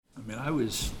mean,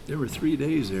 there were 3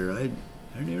 days there. I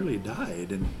nearly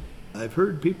died. And I've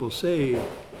heard people say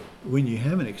when you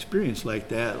have an experience like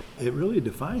that, it really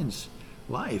defines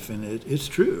life. And it's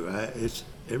true. It's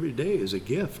every day is a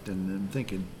gift. And I'm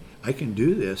thinking, I can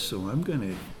do this, so I'm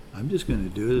just going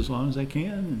to do it as long as I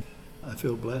can. And I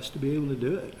feel blessed to be able to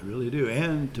do it. I really do.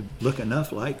 And to look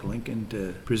enough like Lincoln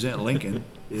to present Lincoln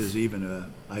is even a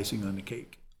icing on the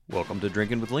cake. Welcome to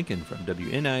Drinking with Lincoln from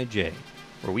WNIJ,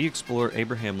 where we explore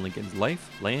Abraham Lincoln's life,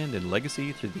 land, and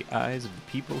legacy through the eyes of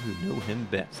the people who know him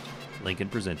best, Lincoln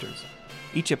Presenters.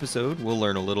 Each episode, we'll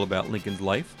learn a little about Lincoln's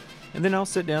life, and then I'll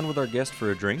sit down with our guest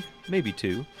for a drink, maybe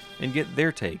two, and get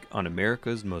their take on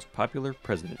America's most popular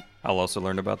president. I'll also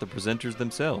learn about the presenters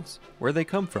themselves, where they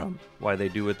come from, why they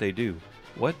do what they do,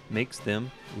 what makes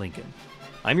them Lincoln.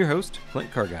 I'm your host,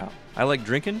 Clint Cargile. I like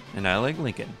drinking and I like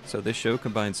Lincoln, so this show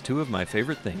combines two of my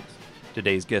favorite things.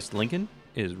 Today's guest, Lincoln,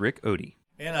 is Rick Odie.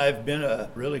 And I've been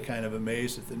really kind of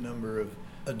amazed at the number of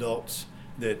adults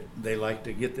that they like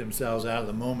to get themselves out of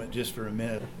the moment just for a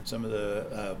minute. Some of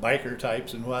the biker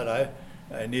types and what, I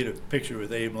need a picture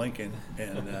with Abe Lincoln.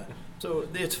 And so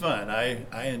it's fun.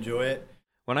 I enjoy it.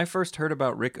 When I first heard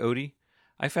about Rick Odie,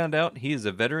 I found out he is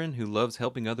a veteran who loves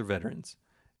helping other veterans.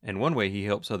 And one way he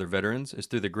helps other veterans is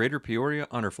through the Greater Peoria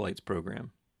Honor Flights program.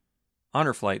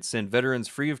 Honor Flights send veterans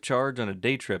free of charge on a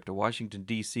day trip to Washington,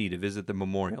 D.C. to visit the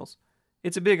memorials.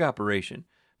 It's a big operation,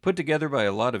 put together by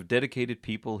a lot of dedicated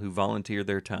people who volunteer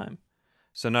their time.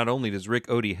 So not only does Rick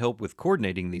Odie help with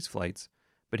coordinating these flights,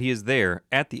 but he is there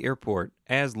at the airport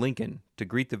as Lincoln to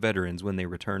greet the veterans when they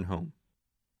return home.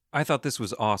 I thought this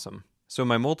was awesome, so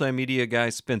my multimedia guy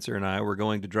Spencer and I were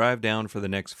going to drive down for the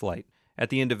next flight at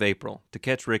the end of April to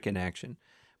catch Rick in action.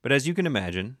 But as you can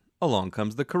imagine, along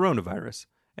comes the coronavirus,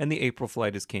 and the April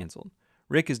flight is canceled.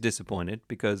 Rick is disappointed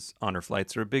because honor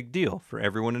flights are a big deal for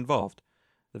everyone involved.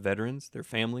 The veterans, their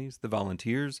families, the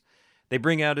volunteers. They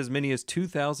bring out as many as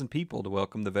 2,000 people to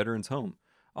welcome the veterans home.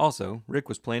 Also, Rick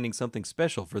was planning something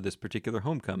special for this particular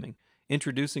homecoming,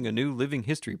 introducing a new living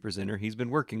history presenter he's been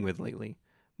working with lately.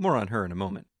 More on her in a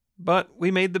moment. But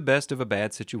we made the best of a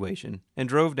bad situation and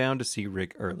drove down to see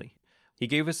Rick early. He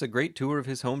gave us a great tour of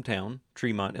his hometown,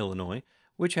 Tremont, Illinois,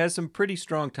 which has some pretty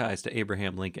strong ties to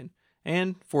Abraham Lincoln.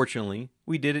 And, fortunately,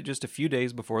 we did it just a few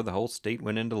days before the whole state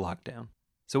went into lockdown.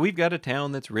 So we've got a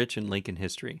town that's rich in Lincoln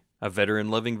history, a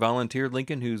veteran-loving volunteer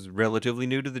Lincoln who's relatively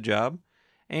new to the job,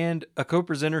 and a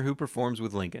co-presenter who performs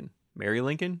with Lincoln. Mary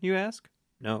Lincoln, you ask?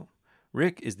 No.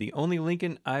 Rick is the only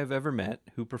Lincoln I've ever met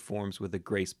who performs with a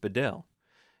Grace Bedell.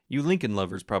 You Lincoln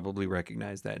lovers probably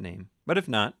recognize that name, but if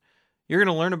not, you're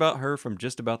going to learn about her from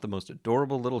just about the most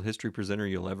adorable little history presenter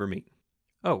you'll ever meet.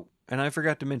 Oh, and I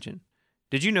forgot to mention,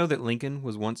 did you know that Lincoln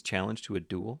was once challenged to a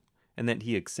duel, and that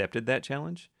he accepted that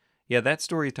challenge? Yeah, that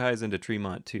story ties into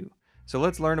Tremont too. So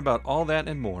let's learn about all that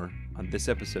and more on this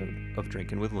episode of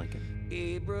Drinking with Lincoln.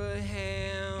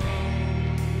 Abraham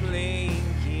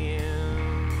Lincoln.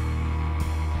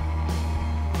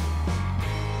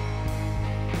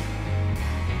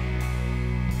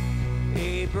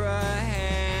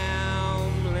 Abraham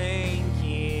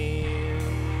Lincoln.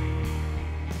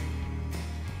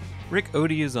 Rick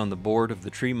Odie is on the board of the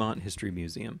Tremont History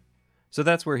Museum. So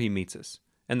that's where he meets us.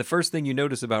 And the first thing you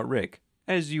notice about Rick,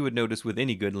 as you would notice with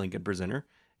any good Lincoln presenter,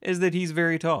 is that he's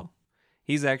very tall.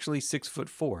 He's actually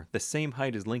 6'4", the same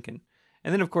height as Lincoln.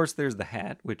 And then of course there's the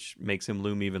hat, which makes him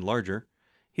loom even larger.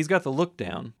 He's got the look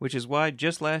down, which is why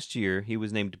just last year he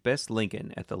was named Best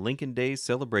Lincoln at the Lincoln Days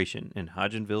celebration in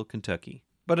Hodgenville, Kentucky.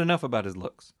 But enough about his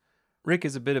looks. Rick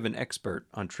is a bit of an expert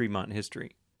on Tremont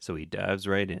history, so he dives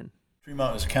right in.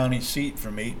 Tremont was county seat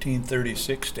from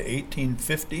 1836 to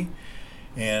 1850.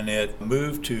 And it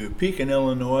moved to Pekin,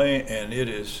 Illinois, and it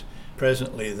is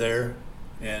presently there.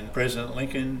 And President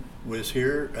Lincoln was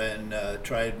here and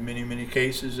tried many, many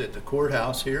cases at the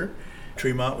courthouse here.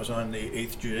 Tremont was on the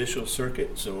 8th Judicial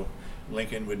Circuit, so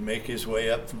Lincoln would make his way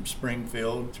up from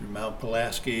Springfield through Mount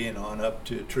Pulaski and on up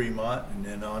to Tremont and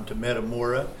then on to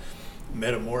Metamora.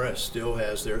 Metamora still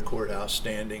has their courthouse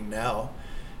standing now.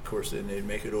 Of course, then they'd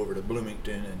make it over to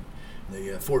Bloomington and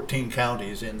the 14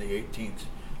 counties in the 18th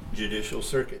Judicial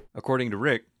Circuit. According to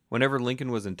Rick, whenever Lincoln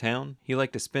was in town, he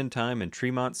liked to spend time in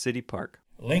Tremont City Park.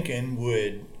 Lincoln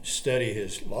would study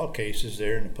his law cases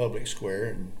there in the public square,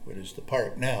 and what is the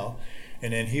park now,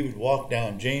 and then he would walk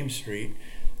down James Street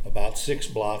about 6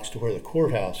 blocks to where the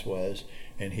courthouse was,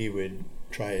 and he would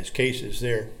try his cases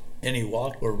there. And he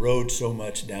walked or rode so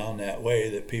much down that way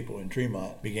that people in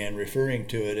Tremont began referring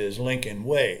to it as Lincoln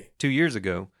Way. 2 years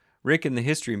ago, Rick and the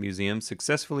History Museum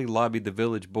successfully lobbied the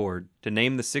village board to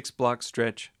name the 6-block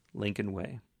stretch Lincoln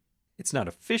Way. It's not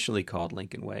officially called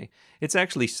Lincoln Way. It's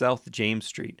actually South James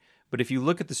Street, But if you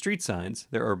look at the street signs,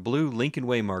 there are blue Lincoln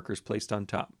Way markers placed on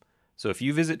top. So if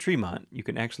you visit Tremont, you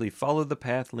can actually follow the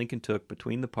path Lincoln took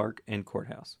between the park and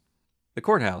courthouse. The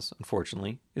courthouse,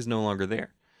 unfortunately, is no longer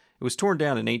there. It was torn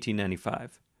down in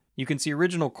 1895. You can see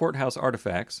original courthouse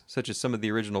artifacts, such as some of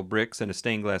the original bricks and a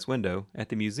stained glass window, at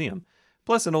the museum,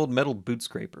 plus an old metal boot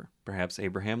scraper. Perhaps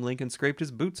Abraham Lincoln scraped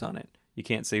his boots on it. You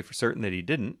can't say for certain that he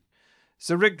didn't.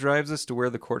 So Rick drives us to where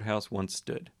the courthouse once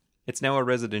stood. It's now a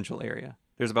residential area.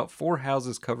 There's about 4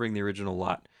 houses covering the original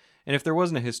lot, and if there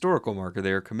wasn't a historical marker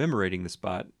there commemorating the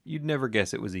spot, you'd never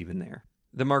guess it was even there.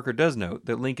 The marker does note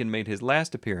that Lincoln made his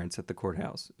last appearance at the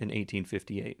courthouse in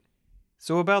 1858.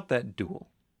 So about that duel.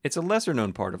 It's a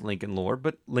lesser-known part of Lincoln lore,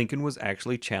 but Lincoln was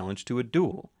actually challenged to a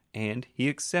duel, and he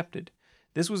accepted.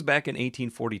 This was back in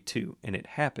 1842, and it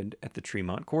happened at the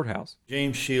Tremont Courthouse.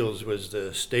 James Shields was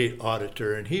the state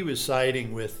auditor, and he was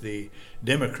siding with the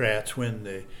Democrats when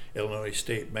the Illinois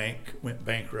State Bank went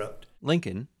bankrupt.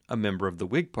 Lincoln, a member of the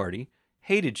Whig Party,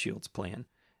 hated Shields' plan,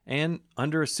 and,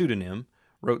 under a pseudonym,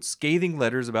 wrote scathing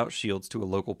letters about Shields to a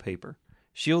local paper.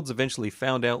 Shields eventually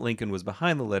found out Lincoln was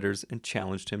behind the letters and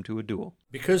challenged him to a duel.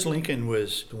 Because Lincoln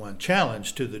was the one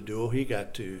challenged to the duel, he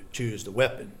got to choose the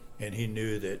weapon. And he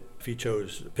knew that if he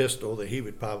chose a pistol, that he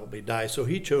would probably die. So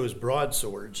he chose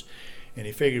broadswords, and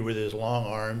he figured with his long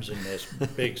arms and this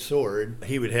big sword,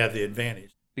 he would have the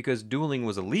advantage. Because dueling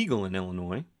was illegal in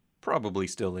Illinois, probably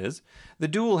still is, the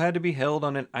duel had to be held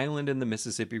on an island in the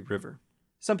Mississippi River.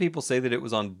 Some people say that it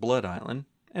was on Blood Island,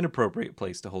 an appropriate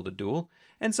place to hold a duel,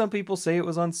 and some people say it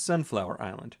was on Sunflower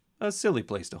Island, a silly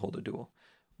place to hold a duel.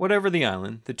 Whatever the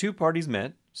island, the 2 parties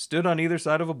met, stood on either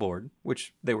side of a board,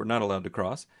 which they were not allowed to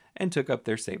cross, and took up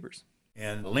their sabers.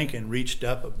 And Lincoln reached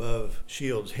up above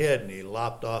Shields' head and he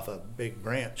lopped off a big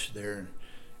branch there. And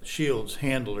Shields'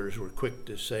 handlers were quick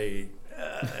to say,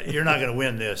 you're not going to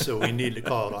win this, so we need to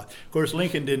call it off. Of course,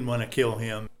 Lincoln didn't want to kill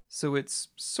him. So it's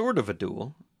sort of a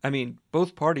duel. I mean,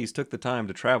 both parties took the time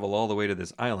to travel all the way to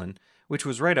this island, which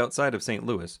was right outside of St.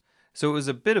 Louis. So it was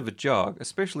a bit of a jog,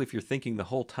 especially if you're thinking the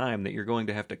whole time that you're going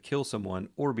to have to kill someone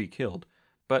or be killed.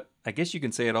 But I guess you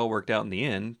can say it all worked out in the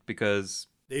end, because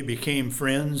they became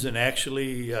friends, and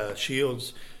actually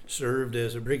Shields served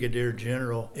as a brigadier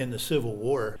general in the Civil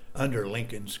War under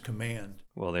Lincoln's command.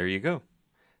 Well, there you go.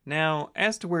 Now,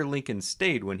 as to where Lincoln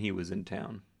stayed when he was in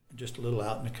town. Just a little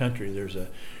out in the country,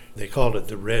 they called it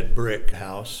the Red Brick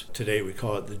House. Today we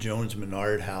call it the Jones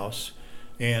Menard House.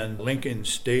 And Lincoln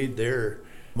stayed there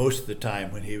most of the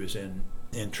time when he was in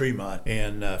Tremont.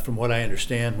 And from what I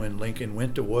understand, when Lincoln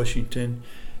went to Washington,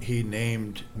 he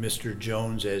named Mr.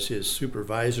 Jones as his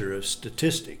supervisor of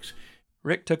statistics.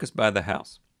 Rick took us by the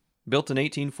house. Built in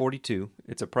 1842,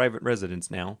 it's a private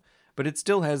residence now, but it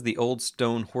still has the old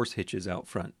stone horse hitches out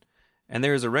front. And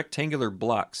there is a rectangular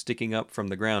block sticking up from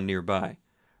the ground nearby.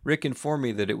 Rick informed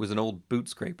me that it was an old boot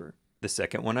scraper, the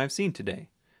second one I've seen today.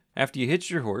 After you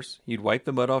hitched your horse, you'd wipe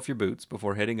the mud off your boots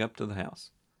before heading up to the house.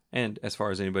 And, as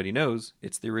far as anybody knows,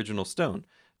 it's the original stone,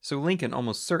 so Lincoln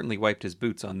almost certainly wiped his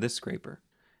boots on this scraper.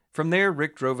 From there,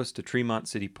 Rick drove us to Tremont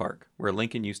City Park, where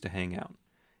Lincoln used to hang out.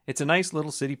 It's a nice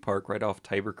little city park right off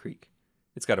Tiber Creek.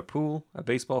 It's got a pool, a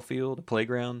baseball field, a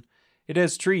playground. It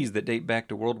has trees that date back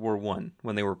to World War I,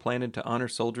 when they were planted to honor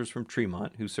soldiers from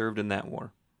Tremont who served in that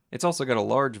war. It's also got a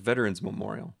large veterans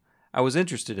memorial. I was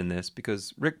interested in this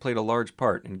because Rick played a large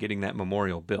part in getting that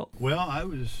memorial built. Well, I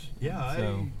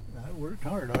worked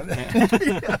hard on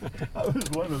it. Yeah, I was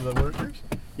one of the workers.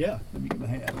 Yeah, let me get my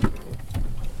hand.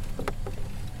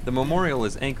 The memorial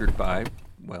is anchored by,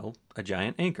 well, a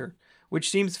giant anchor, which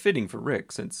seems fitting for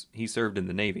Rick since he served in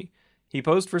the Navy. He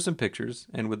posed for some pictures,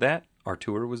 and with that, our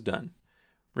tour was done.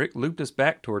 Rick looped us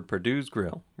back toward Perdue's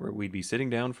Grill, where we'd be sitting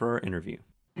down for our interview.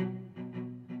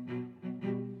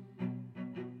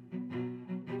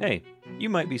 Hey, you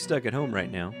might be stuck at home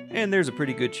right now, and there's a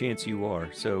pretty good chance you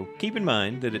are, so keep in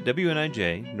mind that at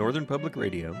WNIJ, Northern Public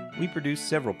Radio, we produce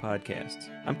several podcasts.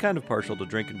 I'm kind of partial to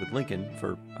Drinking with Lincoln,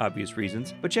 for obvious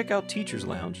reasons, but check out Teacher's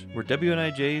Lounge, where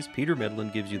WNIJ's Peter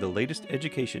Medlin gives you the latest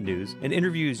education news and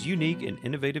interviews unique and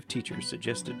innovative teachers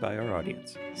suggested by our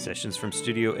audience. Sessions from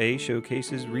Studio A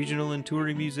showcases regional and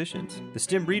touring musicians. The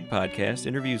STEM Read podcast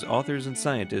interviews authors and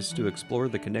scientists to explore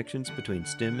the connections between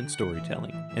STEM and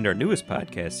storytelling. And our newest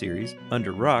podcast series,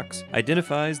 Under Rocks,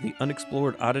 identifies the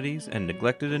unexplored oddities and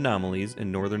neglected anomalies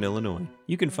in Northern Illinois.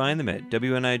 You can find them at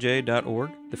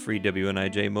WNIJ.org, the free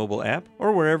WNIJ mobile app,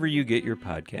 or wherever you get your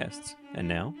podcasts. And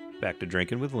now, back to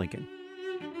Drinking with Lincoln.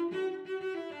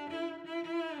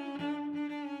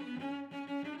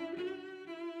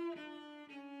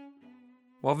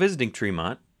 While visiting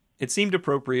Tremont, it seemed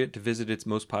appropriate to visit its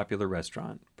most popular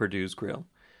restaurant, Perdue's Grill.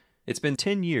 It's been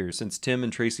 10 years since Tim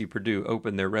and Tracy Perdue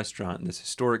opened their restaurant in this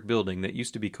historic building that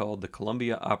used to be called the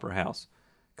Columbia Opera House.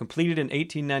 Completed in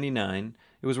 1899,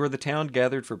 it was where the town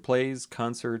gathered for plays,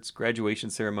 concerts,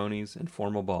 graduation ceremonies, and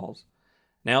formal balls.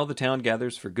 Now the town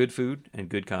gathers for good food and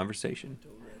good conversation.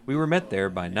 We were met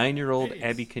there by 9-year-old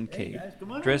Abby Kincaid,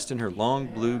 dressed in her long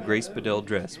blue Grace Bedell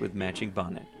dress with matching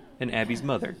bonnet, and Abby's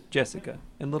mother, Jessica,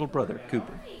 and little brother,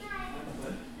 Cooper.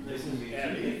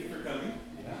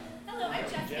 Hello, I'm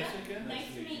Jessica.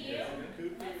 Nice to meet you.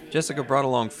 Jessica brought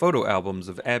along photo albums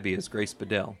of Abby as Grace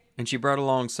Bedell, and she brought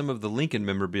along some of the Lincoln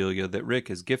memorabilia that Rick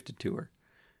has gifted to her.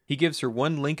 He gives her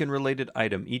one Lincoln-related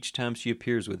item each time she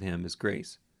appears with him as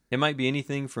Grace. It might be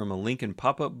anything from a Lincoln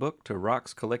pop-up book to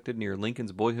rocks collected near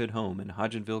Lincoln's boyhood home in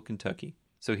Hodgenville, Kentucky.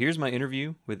 So here's my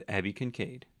interview with Abby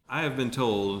Kincaid. I have been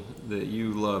told that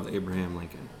you love Abraham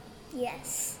Lincoln.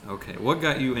 Yes. Okay, what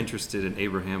got you interested in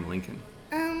Abraham Lincoln?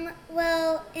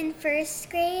 Well, in first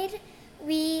grade,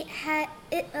 we had,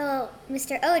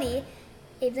 Mr. Odie,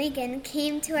 Abe Lincoln,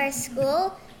 came to our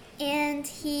school and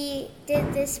he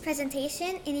did this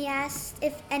presentation and he asked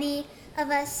if any of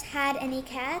us had any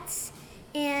cats,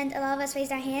 and a lot of us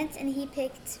raised our hands and he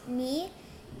picked me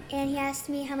and he asked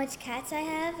me how much cats I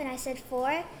have and I said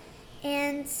 4,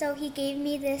 and so he gave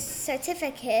me this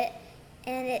certificate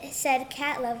and it said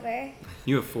cat lover.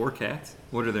 You have 4 cats?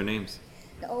 What are their names?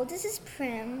 The oldest is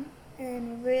Prim, and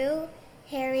then Rue,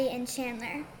 Harry, and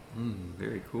Chandler.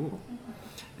 Very cool.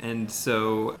 And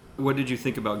so, what did you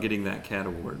think about getting that cat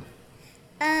award?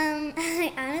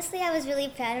 Honestly, I was really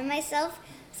proud of myself,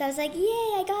 so I was like, yay,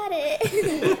 I got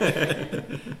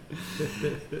it.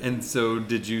 And so,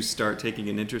 did you start taking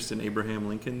an interest in Abraham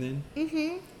Lincoln then?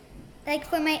 Like,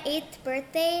 for my 8th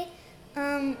birthday,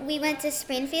 we went to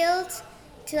Springfield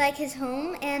to, like, his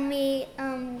home, and we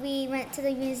went to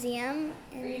the museum,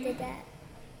 and we did that.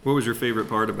 What was your favorite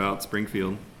part about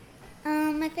Springfield?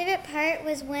 My favorite part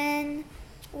was when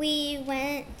we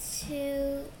went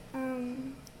to,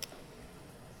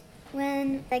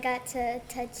 when I got to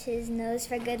touch his nose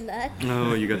for good luck.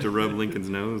 Oh, you got to rub Lincoln's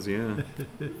nose, yeah.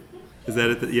 Is that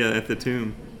at the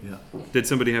tomb? Yeah. Did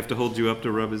somebody have to hold you up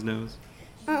to rub his nose?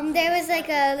 There was like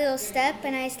a little step,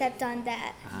 and I stepped on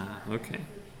that. Ah, okay.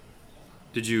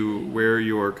 Did you wear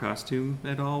your costume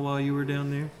at all while you were down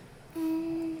there?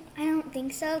 I don't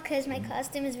think so, because my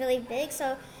costume is really big,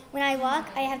 so when I walk,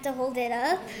 I have to hold it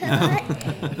up.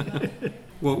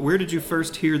 Well, where did you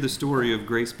first hear the story of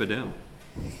Grace Bedell?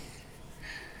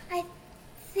 I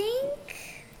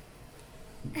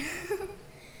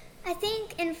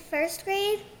think in first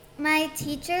grade, my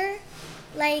teacher,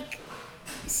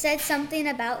 said something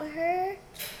about her,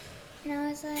 and I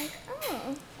was like,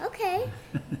 oh, okay.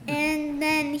 And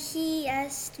then he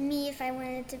asked me if I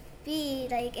wanted to be,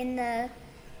 in the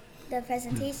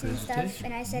presentation stuff,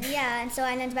 and I said yeah, and so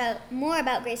I learned more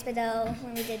about Grace Bedell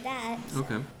when we did that. So.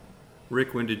 Okay.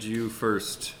 Rick, when did you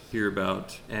first hear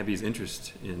about Abby's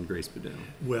interest in Grace Bedell?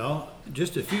 Well,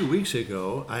 just a few weeks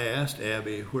ago, I asked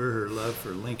Abby where her love for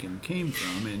Lincoln came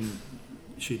from, and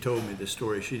she told me the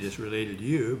story she just related to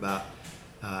you about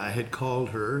I had called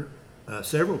her.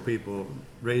 Several people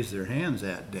raised their hands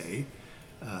that day.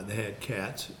 They had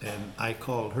cats, and I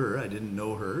called her. I didn't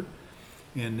know her.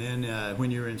 And then when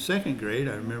you were in second grade,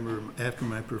 I remember after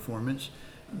my performance,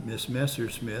 Miss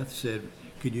Messersmith said,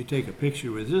 could you take a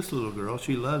picture with this little girl?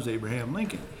 She loves Abraham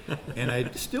Lincoln. And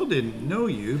I still didn't know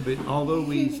you, but although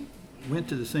we went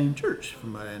to the same church,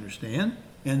 from what I understand.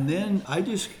 And then I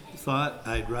just thought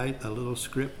I'd write a little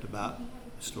script about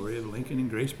the story of Lincoln and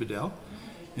Grace Bedell.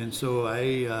 And so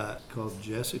I called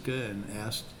Jessica and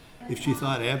asked if she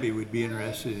thought Abby would be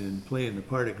interested in playing the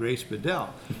part of Grace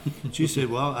Bedell. She said,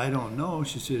 well, I don't know.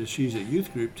 She said, she's at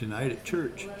youth group tonight at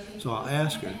church, so I'll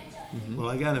ask her. Well,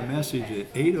 I got a message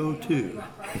at 8:02.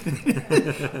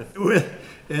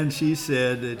 And she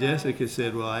said, Jessica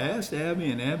said, well, I asked Abby,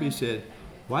 and Abby said,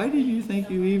 why did you think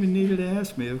you even needed to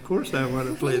ask me? Of course I want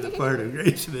to play the part of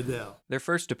Grace Bedell. Their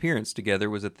first appearance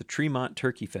together was at the Tremont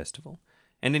Turkey Festival.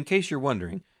 And in case you're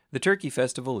wondering, the Turkey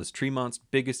Festival is Tremont's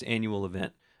biggest annual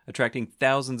event, attracting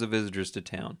thousands of visitors to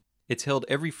town. It's held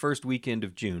every first weekend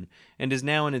of June and is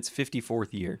now in its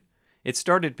 54th year. It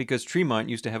started because Tremont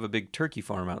used to have a big turkey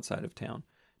farm outside of town.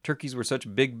 Turkeys were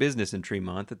such big business in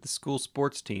Tremont that the school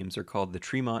sports teams are called the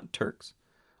Tremont Turks.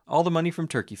 All the money from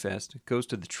Turkey Fest goes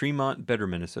to the Tremont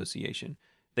Betterment Association.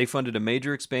 They funded a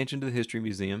major expansion to the History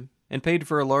Museum and paid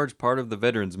for a large part of the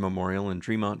Veterans Memorial in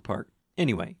Tremont Park.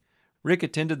 Anyway, Rick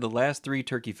attended the last 3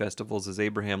 turkey festivals as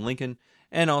Abraham Lincoln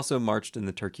and also marched in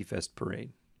the Turkey Fest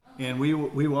parade. And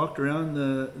we walked around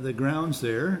the grounds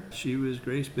there. She was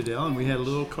Grace Bedell, and we had a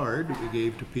little card that we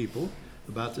gave to people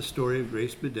about the story of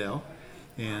Grace Bedell.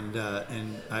 and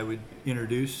I would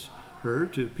introduce her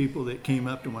to people that came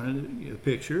up to wanted a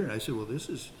picture. And I said, well, this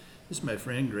is my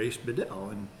friend Grace Bedell,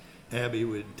 and Abby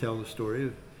would tell the story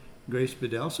of Grace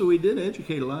Bedell. So we did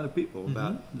educate a lot of people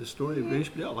about the story of Grace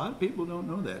Bedell. A lot of people don't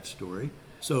know that story.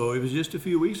 So it was just a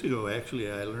few weeks ago, actually,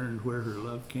 I learned where her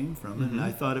love came from, and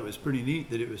I thought it was pretty neat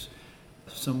that it was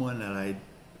someone that I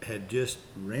had just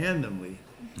randomly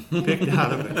picked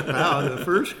out of a crowd of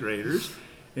first graders,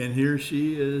 and here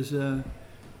she is.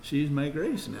 She's my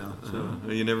Grace now. So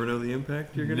You never know the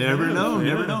impact you're going to never have. know,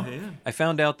 never know. Yeah. I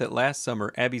found out that last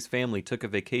summer, Abby's family took a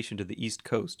vacation to the East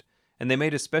Coast, and they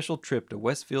made a special trip to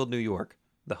Westfield, New York,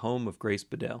 the home of Grace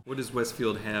Bedell. What does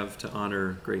Westfield have to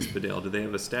honor Grace Bedell? Do they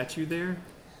have a statue there?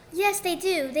 Yes, they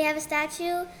do. They have a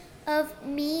statue of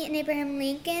me and Abraham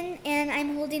Lincoln, and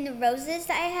I'm holding the roses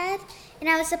that I had. And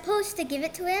I was supposed to give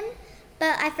it to him,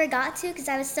 but I forgot to because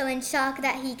I was so in shock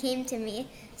that he came to me.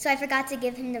 So I forgot to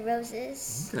give him the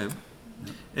roses. Okay.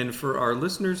 And for our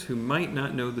listeners who might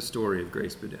not know the story of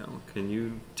Grace Bedell, can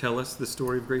you tell us the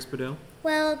story of Grace Bedell?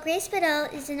 Well, Grace Bedell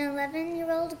is an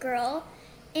 11-year-old girl,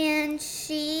 and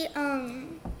she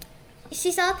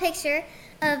saw a picture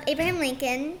of Abraham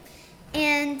Lincoln,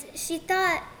 and she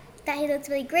thought that he looked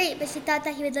really great, but she thought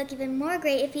that he would look even more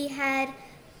great if he had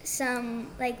some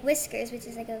whiskers, which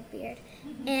is like a beard.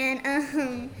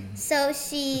 And so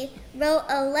she wrote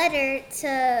a letter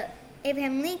to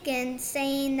Abraham Lincoln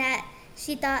saying that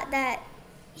she thought that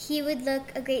he would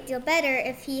look a great deal better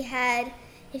if he had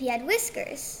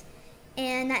whiskers.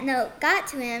 And that note got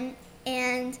to him,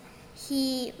 and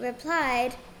he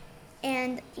replied,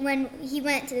 and when he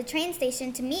went to the train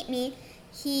station to meet me,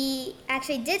 he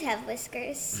actually did have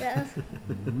whiskers. So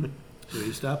So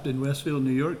he stopped in Westfield,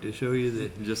 New York to show you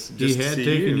that Just he to had see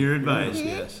taken you. your advice,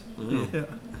 yes. Yeah.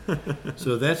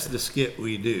 So that's the skit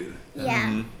we do.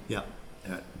 yeah. Yeah.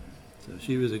 So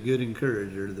she was a good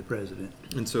encourager to the president.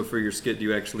 And so for your skit, do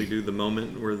you actually do the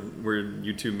moment where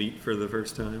you two meet for the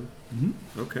first time?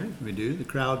 Mm-hmm. Okay. We do. The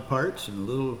crowd parts and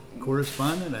a little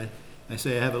correspondent. I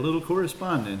say, I have a little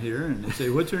correspondent here. And they say,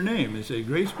 what's her name? They say,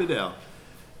 Grace Bedell.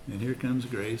 And here comes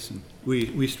Grace. And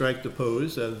we strike the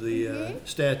pose of the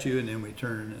statue, and then we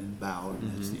turn and bow,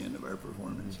 and that's the end of our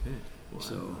performance. Okay. Well,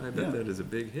 So, I bet yeah. that is a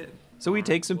big hit. So we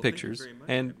take some pictures,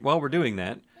 and while we're doing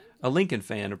that, a Lincoln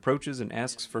fan approaches and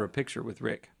asks for a picture with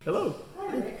Rick. Hello.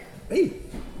 Hi, Rick. Hey.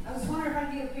 I was wondering if I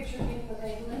could get a picture of you with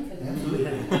Abe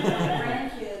Lincoln. My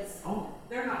grandkids,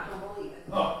 they're not going to believe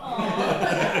it.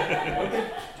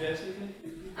 Okay. Jessica.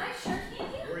 I sure can.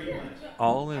 Where are you at?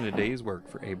 All in a day's work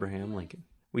for Abraham Lincoln.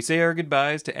 We say our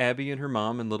goodbyes to Abby and her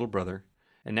mom and little brother,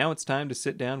 and now it's time to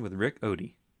sit down with Rick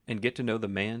Odie and get to know the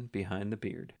man behind the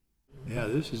beard. Yeah,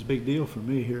 this is a big deal for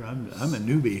me here. I'm a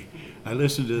newbie. I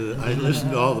listened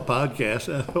to all the podcasts.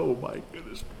 Oh my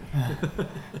goodness.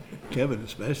 Kevin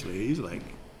especially, he's like,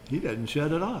 he doesn't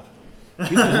shut it off.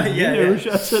 He never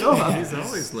shuts it off. He's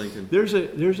always Lincoln. There's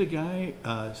a guy.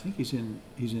 I think he's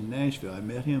in Nashville. I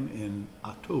met him in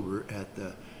October at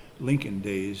the Lincoln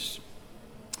Days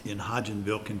in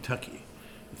Hodgenville, Kentucky,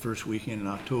 the first weekend in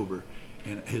October,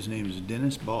 and his name is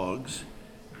Dennis Boggs,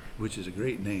 which is a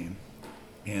great name,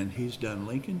 and he's done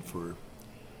Lincoln for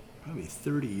probably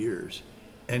 30 years,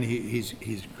 and he's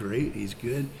great. He's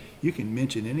good. You can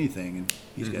mention anything, and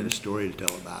he's got a story to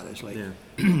tell about it. It's like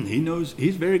he knows.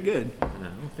 He's very good. No,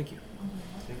 thank you.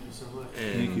 Thank you so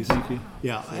much. Thank you.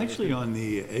 Yeah, actually on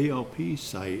the ALP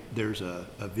site, there's a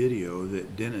video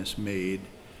that Dennis made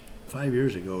 5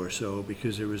 years ago or so,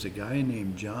 because there was a guy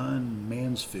named John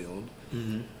Mansfield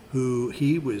who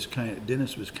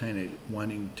Dennis was kind of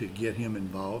wanting to get him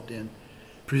involved in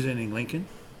presenting Lincoln.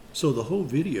 So the whole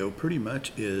video pretty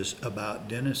much is about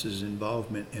Dennis's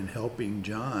involvement in helping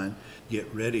John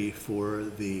get ready for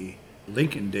the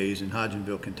Lincoln Days in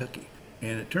Hodgenville, Kentucky.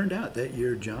 And it turned out that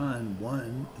year John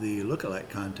won the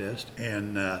lookalike contest,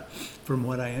 and from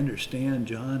what I understand,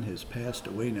 John has passed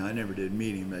away now. I never did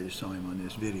meet him, I just saw him on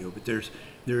this video, but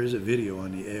there is a video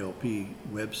on the ALP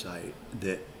website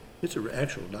that it's an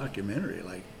actual documentary,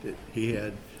 like that he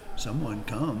had someone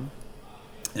come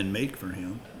and make for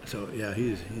him. So yeah,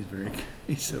 he's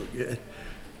so good.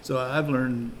 So I've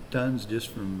learned tons just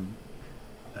from,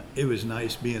 it was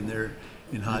nice being there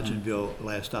in Hodgenville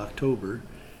last October,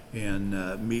 and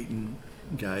meeting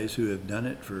guys who have done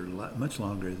it for much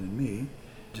longer than me,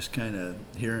 just kind of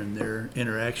hearing their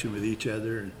interaction with each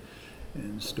other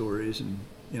and stories, and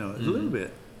a little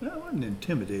bit, well, it wasn't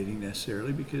intimidating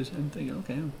necessarily, because I'm thinking,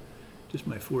 okay, I'm just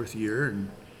my fourth year,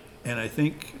 and I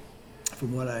think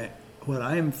from what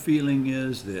I'm feeling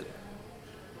is that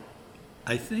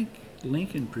I think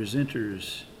Lincoln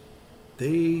presenters,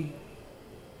 they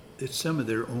it's some of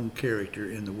their own character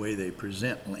in the way they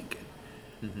present Lincoln.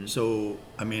 So,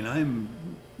 I mean, I'm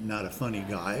not a funny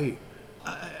guy.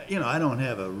 I don't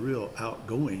have a real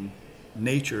outgoing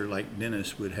nature like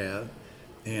Dennis would have.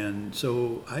 And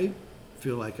so I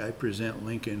feel like I present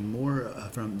Lincoln more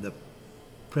from the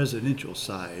presidential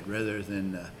side rather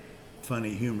than the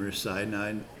funny, humorous side.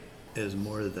 Now, as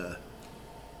more the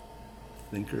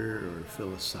thinker or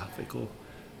philosophical,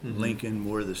 Lincoln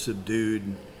more the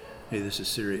subdued, hey, this is a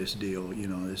serious deal,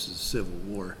 this is a Civil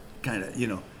War, kind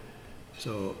of,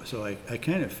 So I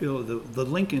kind of feel the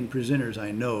Lincoln presenters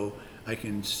I know, I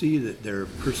can see that their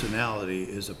personality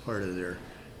is a part of their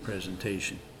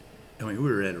presentation. I mean,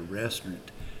 we were at a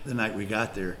restaurant the night we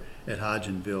got there at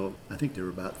Hodgenville. I think there were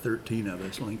about 13 of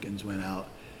us Lincolns went out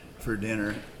for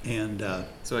dinner. And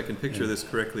so I can picture this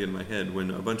correctly in my head.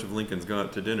 When a bunch of Lincolns go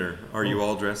out to dinner, are you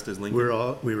all dressed as Lincoln?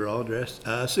 We were all dressed.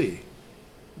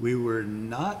 We were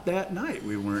not that night.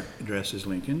 We weren't dressed as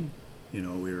Lincoln. We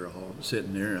were all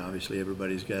sitting there. Obviously,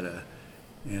 everybody's got a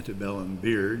antebellum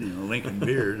beard, Lincoln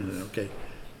beard. Okay,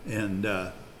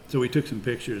 and so we took some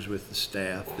pictures with the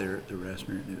staff there at the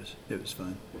restaurant. It was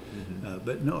fun.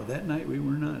 But no, that night we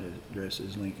were not dressed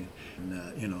as Lincoln.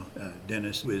 And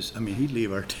Dennis was. I mean, he'd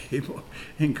leave our table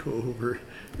and go over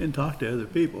and talk to other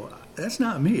people. That's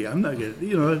not me. I'm not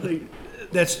gonna.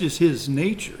 That's just his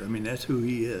nature. I mean, that's who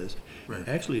he is. Right.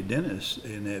 Actually, Dennis,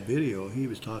 in that video, he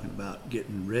was talking about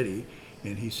getting ready,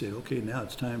 and he said, okay, now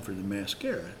it's time for the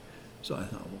mascara. So I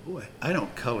thought, well, boy, I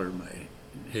don't color my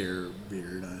hair,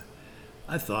 beard.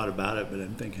 I thought about it, but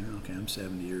I'm thinking, okay, I'm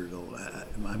 70 years old.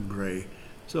 I'm gray.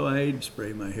 So I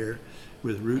spray my hair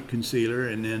with root concealer,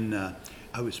 and then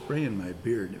I was spraying my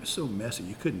beard, and it was so messy.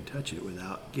 You couldn't touch it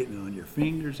without getting on your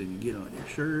fingers, and you get on your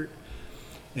shirt.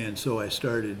 And so I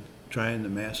started trying the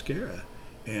mascara,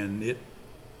 and it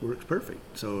works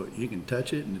perfect. So you can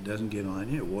touch it and it doesn't get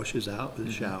on you. It washes out with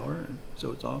a shower, and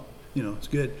so it's all, it's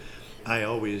good. I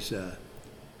always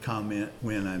comment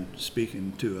when I'm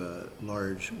speaking to a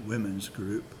large women's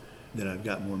group that I've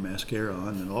got more mascara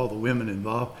on than all the women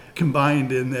involved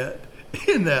combined in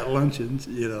that luncheon,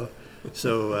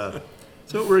 So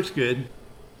it works good.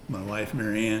 My wife,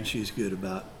 Mary Ann, she's good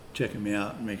about checking me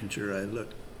out and making sure I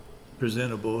look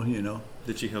presentable,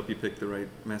 Did she help you pick the right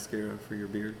mascara for your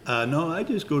beard? No, I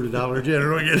just go to Dollar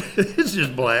General and get it. It's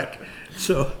just black.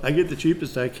 So I get the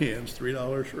cheapest I can. It's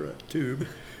 $3 for a tube.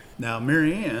 Now,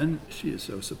 Mary Ann, she is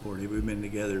so supportive. We've been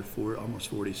together for almost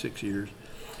 46 years.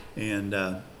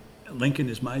 And Lincoln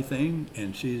is my thing,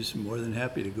 and she's more than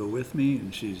happy to go with me.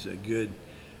 And she's a good,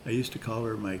 I used to call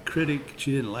her my critic.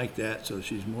 She didn't like that, so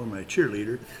she's more my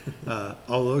cheerleader.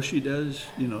 Although she does,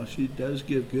 she does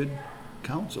give good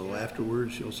counsel.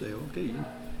 Afterwards, she'll say, okay,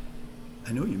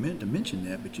 I know you meant to mention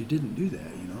that, but you didn't do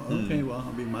that, Okay, well,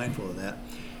 I'll be mindful of that.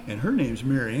 And her name's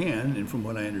Mary Ann, and from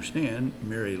what I understand,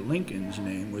 Mary Lincoln's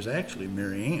name was actually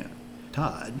Mary Ann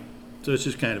Todd. So it's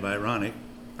just kind of ironic.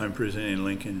 I'm presenting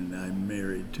Lincoln, and I'm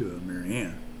married to a Mary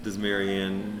Ann. Does Mary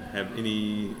Ann have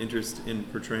any interest in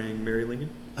portraying Mary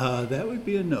Lincoln? That would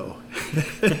be a no.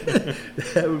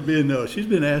 That would be a no. She's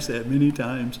been asked that many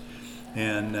times.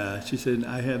 And she said,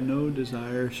 I have no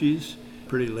desire. She's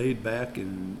pretty laid back,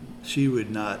 and she would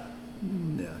not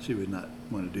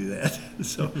want to do that.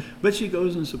 So, but she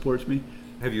goes and supports me.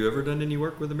 Have you ever done any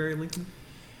work with a Mary Lincoln?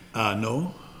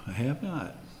 No, I have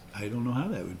not. I don't know how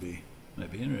that would be. Might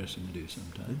be interesting to do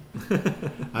sometime.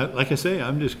 Like I say,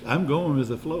 I'm going with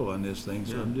the flow on this thing,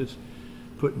 so I'm just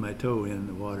putting my toe in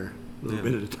the water a little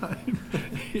bit at a time.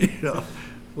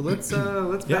 Well, let's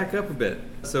back up a bit.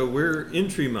 So we're in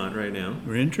Tremont right now.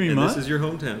 We're in Tremont. And this is your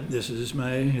hometown. This is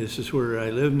where I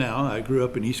live now. I grew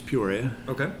up in East Peoria.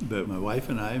 Okay. But my wife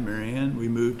and I, Mary Ann, we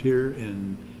moved here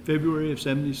in February of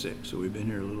 '76. So we've been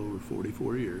here a little over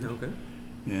 44 years. Okay.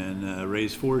 And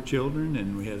raised 4 children,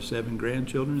 and we have 7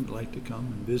 grandchildren that like to come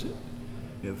and visit.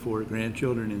 We have 4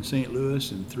 grandchildren in St.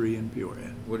 Louis and 3 in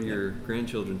Peoria. What do your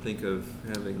grandchildren think of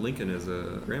having Lincoln as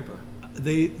a grandpa?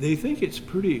 They think it's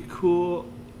pretty cool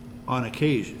on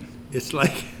occasion. It's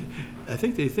like, I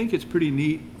think they think it's pretty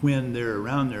neat when they're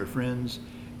around their friends.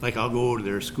 Like I'll go to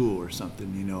their school or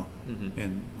something,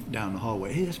 and down the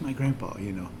hallway, hey, that's my grandpa,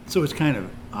 So it's kind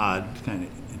of odd, kind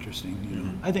of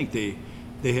interesting, I think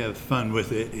they have fun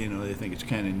with it, they think it's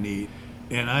kind of neat.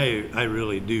 And I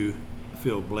really do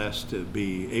feel blessed to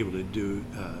be able to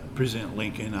present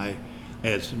Lincoln. I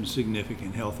had some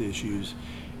significant health issues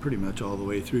pretty much all the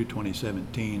way through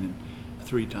 2017, and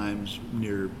 3 times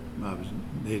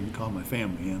they didn't call my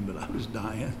family in, but I was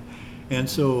dying. And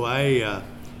so I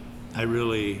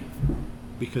really,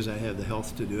 because I have the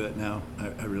health to do it now,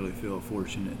 I really feel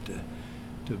fortunate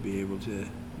to be able to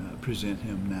present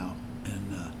him now.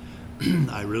 And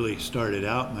I really started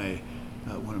out,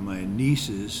 one of my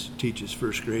nieces teaches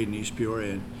first grade in East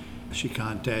Peoria, and she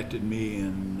contacted me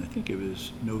in, I think it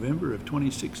was November of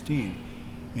 2016,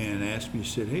 and asked me, she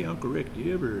said, "Hey, Uncle Rick, do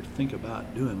you ever think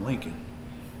about doing Lincoln?"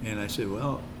 And I said,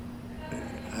 "Well,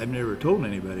 I've never told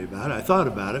anybody about it. I thought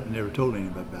about it, but never told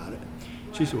anybody about it."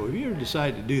 She said, "Well, if you ever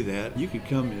decide to do that, you could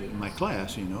come to my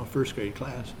class, first grade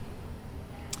class."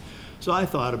 So I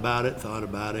thought about it,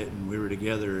 and we were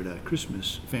together at a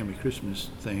family Christmas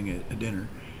thing at a dinner.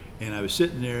 And I was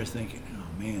sitting there thinking,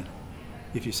 oh man,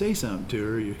 if you say something to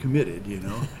her, you're committed,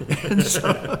 And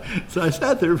so I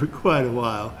sat there for quite a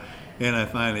while, and I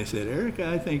finally said, "Erica,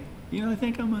 I think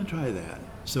I'm going to try that."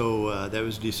 So that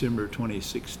was December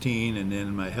 2016, and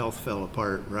then my health fell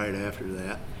apart right after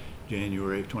that,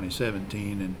 January of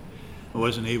 2017, and I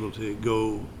wasn't able to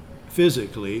go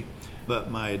physically.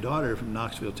 But my daughter from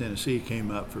Knoxville, Tennessee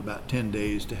came up for about 10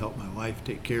 days to help my wife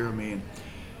take care of me.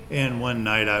 And one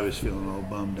night I was feeling all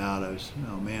bummed out. I was,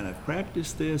 oh man, I've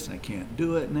practiced this, and I can't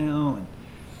do it now. And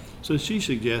so she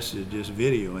suggested just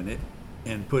videoing it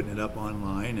and putting it up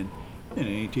online, and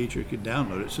any teacher could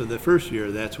download it. So the first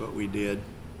year, that's what we did.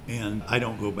 And I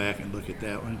don't go back and look at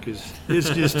that one because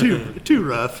it's just too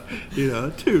rough,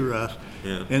 too rough.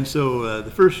 Yeah. And so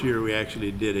the first year we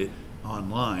actually did it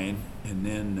online, and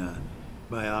then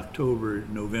by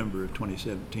November of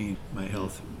 2017, my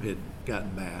health had gotten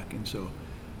back, and so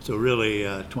really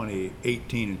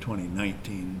 2018 and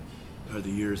 2019 are the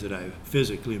years that I've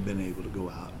physically been able to go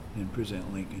out and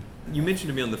present Lincoln. You mentioned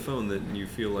to me on the phone that you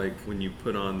feel like when you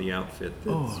put on the outfit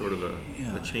that sort of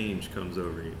a change comes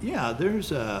over you. Yeah,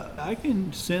 I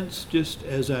can sense just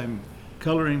as I'm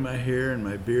coloring my hair and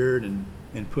my beard and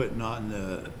putting on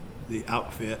the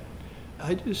outfit,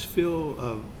 I just feel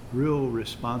a real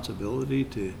responsibility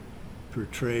to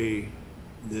portray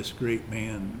this great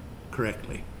man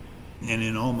correctly. And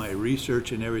in all my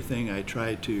research and everything, I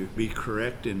try to be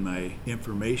correct in my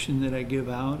information that I give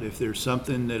out. If there's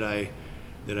something that I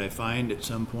find at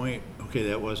some point, okay,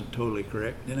 that wasn't totally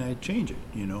correct, then I change it,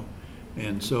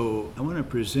 And so I want to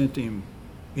present him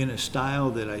in a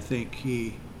style that I think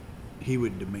he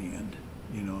would demand,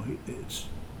 it's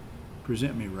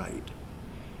present me right.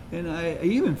 And I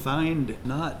even find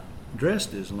not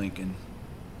dressed as Lincoln,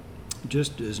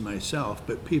 just as myself,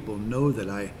 but people know that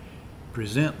I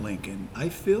present Lincoln. I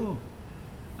feel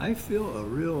a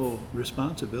real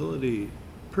responsibility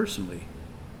personally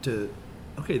to,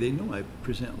 okay, they know I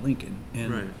present Lincoln.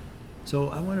 And right. So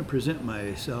I want to present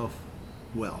myself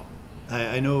well.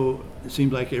 I know it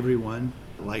seems like everyone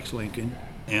likes Lincoln,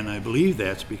 and I believe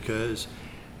that's because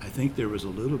I think there was a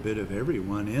little bit of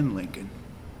everyone in Lincoln.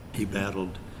 He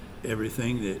battled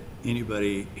everything that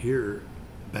anybody here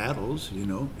battles,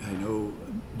 I know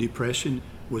depression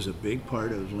was a big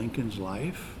part of Lincoln's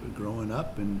life growing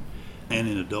up and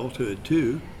in adulthood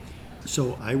too.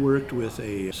 So I worked with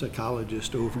a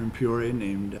psychologist over in Peoria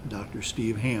named Dr.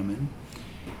 Steve Hammond.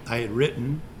 I had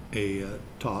written a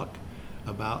talk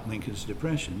about Lincoln's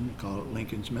depression, called it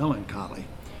Lincoln's Melancholy.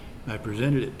 I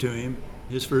presented it to him.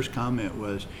 His first comment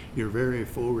was, "You're very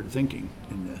forward thinking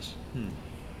in this."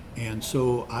 And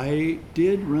so I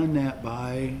did run that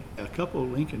by a couple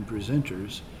of Lincoln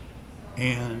presenters,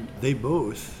 and they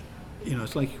both,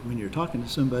 it's like when you're talking to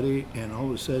somebody and all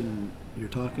of a sudden you're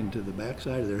talking to the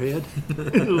backside of their head.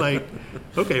 Like,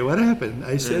 okay, what happened?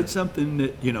 I said something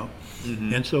that,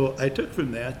 And so I took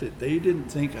from that they didn't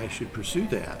think I should pursue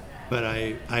that. But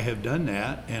I have done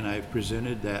that, and I've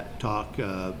presented that talk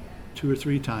 2 or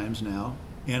 3 times now.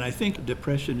 And I think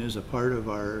depression is a part of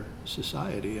our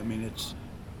society. I mean,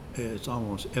 it's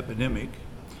almost epidemic.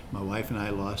 My wife and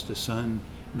I lost a son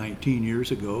 19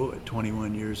 years ago at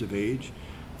 21 years of age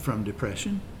from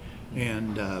depression.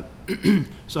 And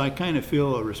so I kind of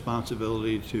feel a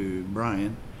responsibility to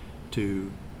Brian to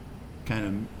kind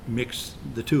of mix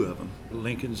the two of them,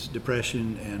 Lincoln's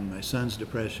depression and my son's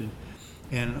depression,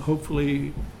 and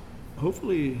hopefully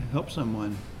help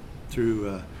someone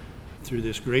through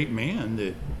this great man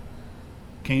that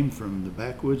came from the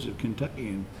backwoods of Kentucky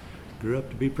and grew up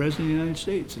to be president of the United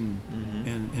States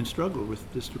and struggled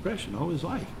with this depression all his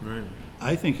life. Right.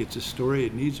 I think it's a story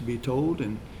that needs to be told,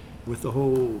 and with the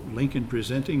whole Lincoln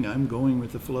presenting, I'm going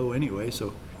with the flow anyway,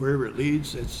 so wherever it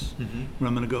leads, that's where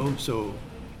I'm going to go. So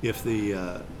if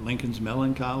the Lincoln's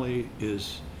Melancholy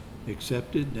is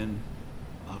accepted, then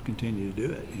I'll continue to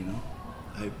do it,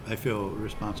 I feel a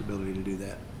responsibility to do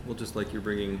that. Well, just like you're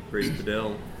bringing Grace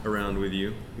Bedell around with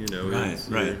you,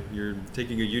 Right. You're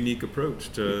taking a unique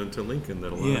approach to Lincoln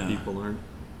that a lot of people aren't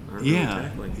really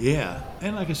tackling. Yeah,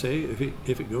 and like I say,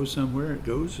 if it goes somewhere, it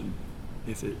goes, and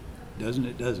if it doesn't,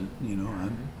 it doesn't.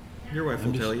 Your wife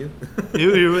will tell you.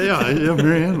 Yeah,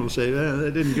 Mary Ann will say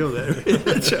that didn't go that way.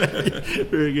 That's right.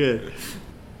 Very good.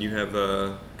 You have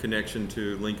a connection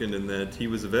to Lincoln in that he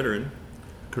was a veteran.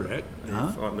 Correct. He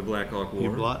fought in the Black Hawk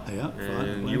War. Fought in the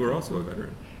and Black you were Hawk also War. a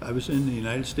veteran. I was in the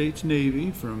United States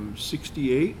Navy from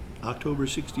October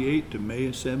 68 to May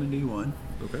of 71.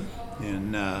 Okay.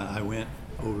 And I went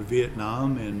over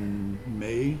Vietnam in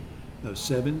May of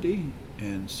 70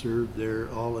 and served there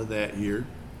all of that year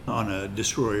on a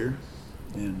destroyer.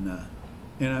 And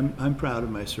I'm proud of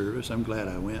my service. I'm glad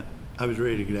I went. I was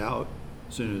ready to get out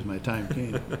as soon as my time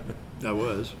came. I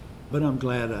was. But I'm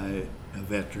glad I'm a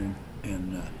veteran.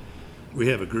 And we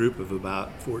have a group of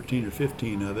about 14 or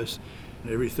 15 of us.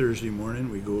 And every Thursday morning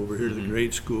we go over here to the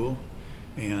grade school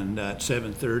and at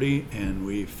 7:30 and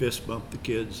we fist bump the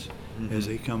kids as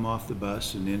they come off the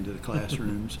bus and into the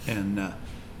classrooms.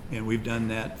 And we've done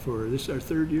that this is our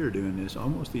third year doing this,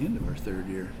 almost the end of our third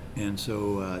year. And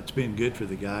so it's been good for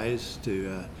the guys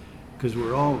to, because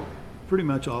pretty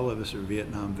much all of us are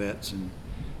Vietnam vets, and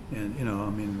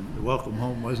the welcome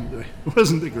home wasn't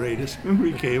the greatest when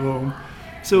we came home.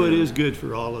 So it is good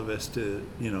for all of us to,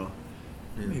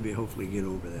 maybe hopefully get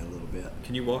over that a little bit.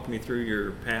 Can you walk me through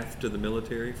your path to the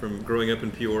military, from growing up in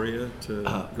Peoria to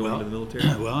going to the military?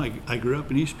 Well, I grew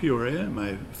up in East Peoria.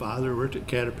 My father worked at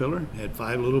Caterpillar, had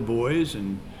 5 little boys,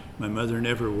 and my mother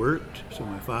never worked, so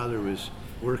my father was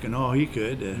working all he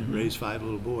could to raise 5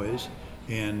 little boys.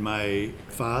 And my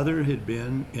father had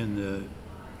been in the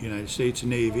United States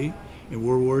Navy in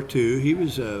World War II. He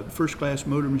was a first-class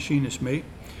motor machinist mate.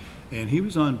 And he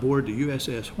was on board the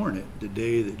USS Hornet the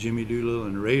day that Jimmy Doolittle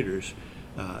and the Raiders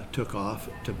took off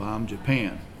to bomb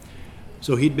Japan.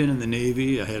 So he'd been in the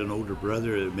Navy. I had an older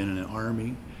brother that had been in the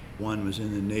Army. One was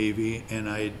in the Navy. And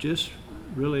I just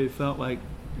really felt like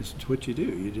this is what you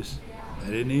do. I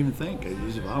didn't even think. I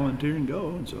just volunteer and go.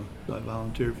 And so I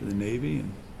volunteered for the Navy,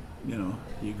 and,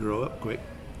 you grow up quick.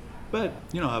 But,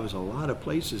 I was a lot of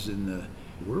places in the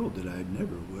world that I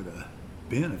never would have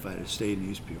been if I'd have stayed in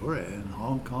East Peoria, in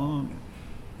Hong Kong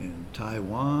and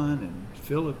Taiwan and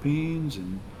Philippines,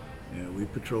 and we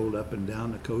patrolled up and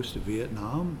down the coast of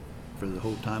Vietnam for the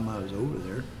whole time I was over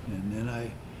there. And then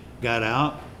I got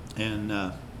out and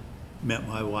met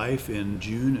my wife in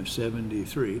June of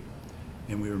 73,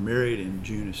 and we were married in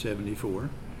June of 74.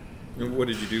 And what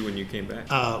did you do when you came back?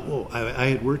 I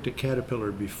had worked at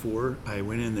Caterpillar before I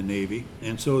went in the Navy,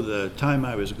 and so the time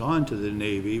I was gone to the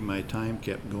Navy, my time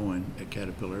kept going at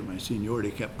Caterpillar. My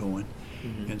seniority kept going,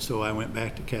 and so I went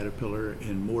back to Caterpillar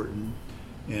in Morton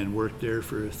and worked there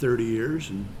for 30 years,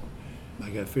 and I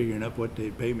got figuring up what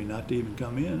they'd pay me not to even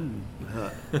come in, and I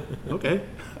thought, okay,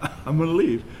 I'm going to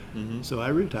leave. So I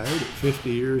retired at 50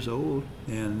 years old,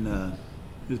 and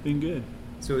it's been good.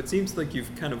 So it seems like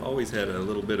you've kind of always had a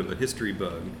little bit of a history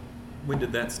bug. When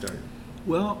did that start?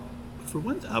 Well, for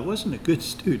one thing, I wasn't a good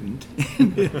student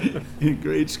in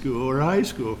grade school or high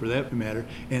school for that matter.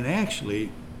 And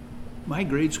actually, my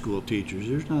grade school teachers,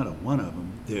 there's not a one of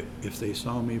them that if they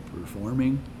saw me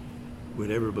performing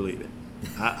would ever believe it.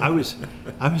 I was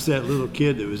that little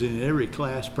kid that was in every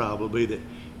class probably, that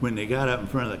when they got up in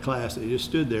front of the class, they just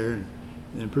stood there and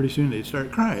then pretty soon they'd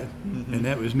start crying. And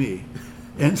that was me.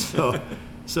 And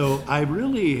so I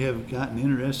really have gotten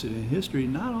interested in history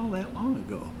not all that long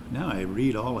ago. Now I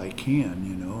read all I can,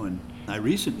 and I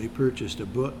recently purchased a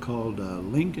book called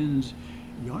Lincoln's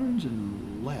Yarns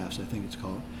and Laughs, I think it's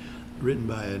called, written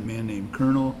by a man named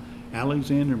Colonel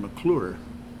Alexander McClure,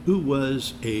 who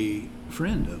was a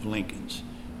friend of Lincoln's.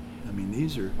 I mean,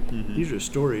 these are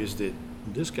stories that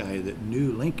this guy that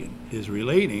knew Lincoln is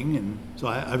relating, and so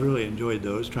I've really enjoyed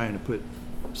those, trying to put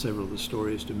several of the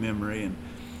stories to memory. And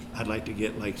I'd like to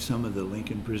get like some of the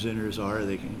Lincoln presenters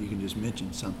you can just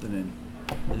mention something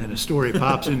and a story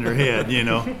pops in their head,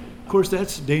 Of course,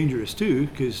 that's dangerous too,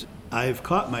 because I've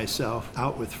caught myself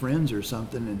out with friends or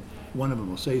something, and one of them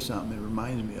will say something that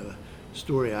reminds me of a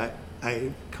story.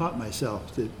 I caught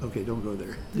myself that, okay, don't go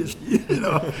there. Just,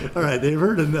 all right, they've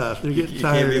heard enough. They're getting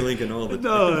tired. You can't be Lincoln all the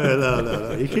time.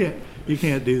 No. You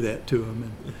can't do that to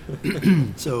them.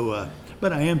 And so,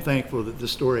 but I am thankful that the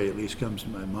story at least comes to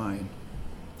my mind.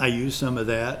 I use some of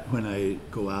that when I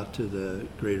go out to the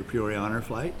Greater Peoria Honor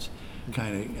Flights.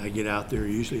 I get out there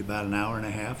usually about an hour and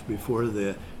a half before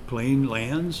the plane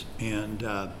lands, and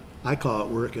I call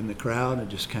it working the crowd and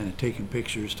just kind of taking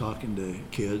pictures, talking to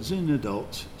kids and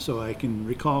adults, so I can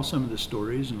recall some of the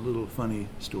stories and little funny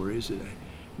stories that I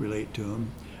relate to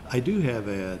them. I do have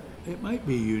it might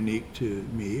be unique to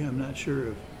me. I'm not sure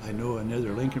if I know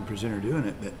another Lincoln presenter doing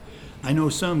it, but I know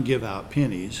some give out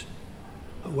pennies.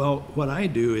 Well, what I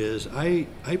do is I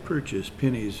purchase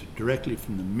pennies directly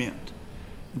from the mint.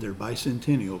 They're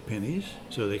bicentennial pennies,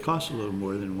 so they cost a little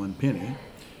more than 1 penny.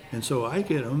 And so I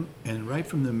get them, and right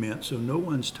from the mint, so no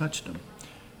one's touched them.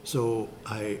 So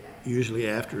I usually,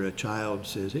 after a child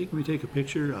says, hey, can we take a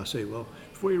picture? I'll say, well,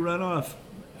 before you run off,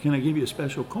 can I give you a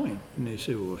special coin? And they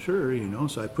say, well, sure,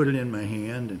 So I put it in my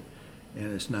hand, and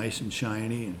it's nice and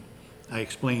shiny. And I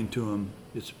explain to them,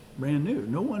 it's brand new.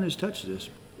 No one has touched this.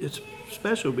 It's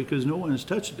special because no one has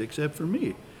touched it except for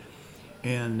me.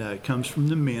 And it comes from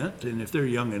the mint, and if they're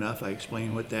young enough, I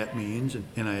explain what that means,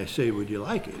 and I say, would you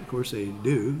like it? Of course they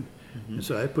do. And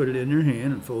so I put it in their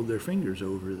hand and fold their fingers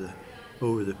over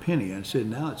the penny. I said,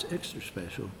 now it's extra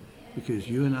special because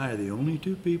you and I are the only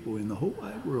 2 people in the whole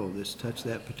wide world that's touched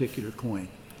that particular coin.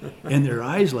 And their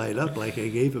eyes light up like I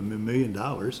gave them $1 million.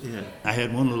 Yeah. I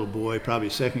had one little boy, probably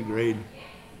 2nd grade.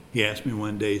 He asked me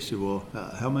one day, he said, well,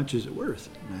 how much is it worth?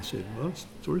 And I said, well,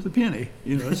 it's worth a penny.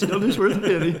 It's still just worth a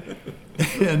penny.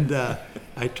 And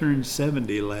I turned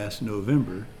 70 last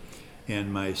November,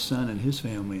 and my son and his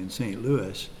family in St.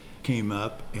 Louis came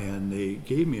up, and they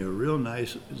gave me a real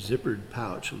nice zippered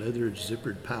pouch, leather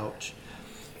zippered pouch.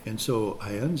 And so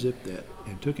I unzipped that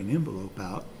and took an envelope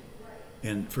out,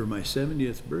 and for my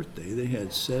 70th birthday, they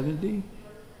had 70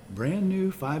 brand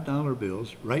new $5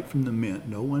 bills right from the mint.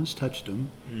 No one's touched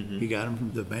them. He got them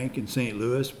from the bank in St.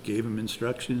 Louis, gave them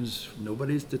instructions,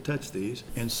 nobody's to touch these.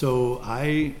 And so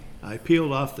I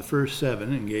peeled off the first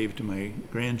 7 and gave to my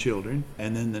grandchildren,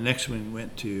 and then the next one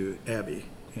went to Abby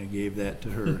and gave that to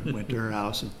her. Went to her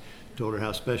house and told her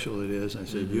how special it is. I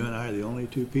said, you and I are the only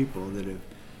 2 people that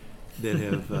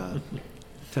have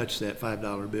touched that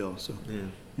 $5 bill. So,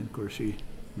 and of course she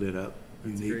lit up.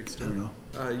 Unique. I don't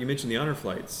know. You mentioned the honor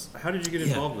flights. How did you get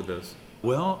involved with those?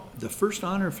 Well, the first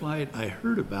honor flight I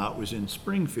heard about was in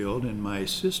Springfield, and my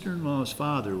sister-in-law's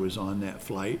father was on that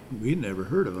flight. We'd never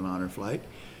heard of an honor flight,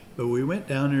 but we went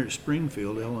down there to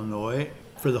Springfield, Illinois,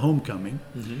 for the homecoming,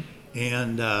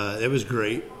 and it was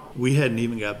great. We hadn't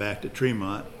even got back to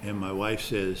Tremont, and my wife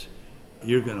says,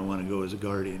 you're going to want to go as a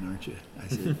guardian, aren't you? I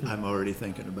said, I'm already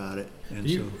thinking about it. And Can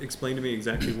you explain to me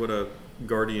exactly what a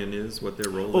guardian is, what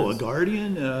their role is?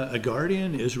 A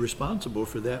guardian is responsible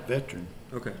for that veteran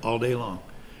all day long.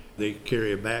 They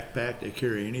carry a backpack. They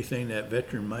carry anything that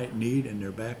veteran might need in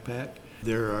their backpack.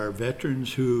 There are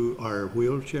veterans who are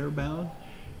wheelchair bound,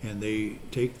 and they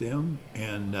take them,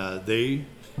 and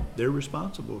they're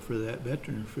responsible for that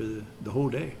veteran for the whole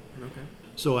day. Okay.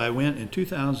 So I went in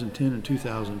 2010 and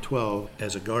 2012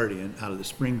 as a guardian out of the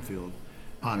Springfield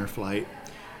honor flight.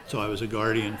 So I was a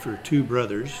guardian for 2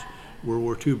 brothers, World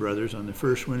War II brothers on the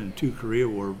first one, and 2 Korea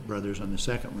War brothers on the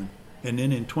second one. And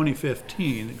then in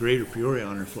 2015, the Greater Peoria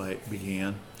honor flight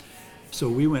began. So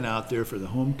we went out there for the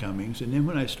homecomings. And then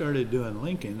when I started doing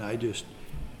Lincoln, I just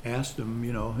asked them,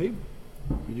 hey,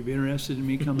 would you be interested in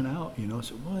me coming out?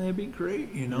 So, well, that'd be great,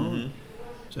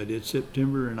 So I did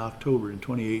September and October in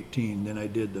 2018. Then I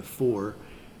did the 4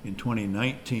 in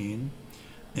 2019,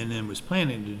 and then was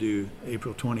planning to do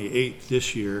April 28th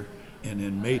this year. And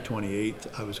then May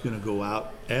 28th, I was going to go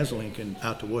out as Lincoln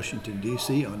out to Washington,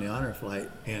 D.C. on the honor flight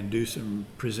and do some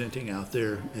presenting out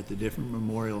there at the different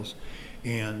memorials.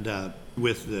 And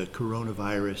with the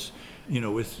coronavirus,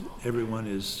 with everyone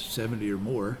is 70 or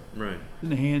more. Right.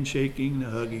 And the handshaking, the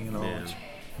hugging, and all. Yeah.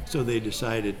 So they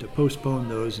decided to postpone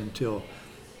those until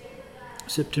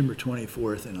September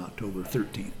 24th and October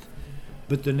 13th.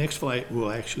 But the next flight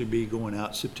will actually be going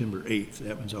out September 8th.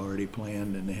 That one's already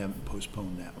planned, and they haven't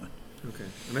postponed that one. Okay.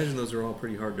 I imagine those are all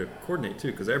pretty hard to coordinate,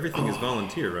 too, because everything is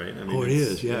volunteer, right? I mean, it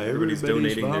is, yeah. Everybody's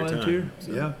donating volunteer. Their time.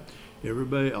 So. Yeah.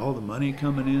 Everybody, all the money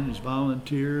coming in is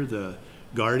volunteer. The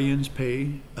guardians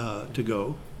pay to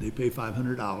go. They pay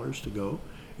 $500 to go,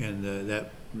 and the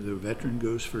veteran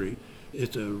goes free.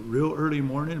 It's a real early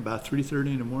morning, about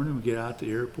 3:30 in the morning. We get out to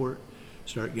the airport,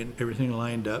 start getting everything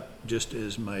lined up, just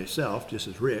as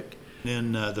Rick.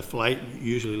 Then the flight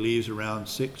usually leaves around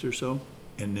 6 or so,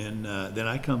 and then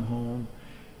I come home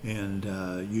and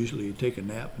usually take a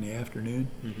nap in the afternoon.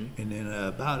 Mm-hmm. And then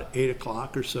about 8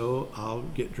 o'clock or so, I'll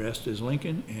get dressed as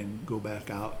Lincoln and go back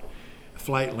out.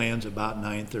 Flight lands about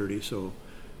 9:30, so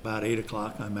about 8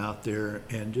 o'clock I'm out there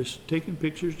and just taking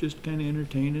pictures, just kind of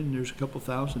entertaining. There's a couple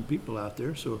thousand people out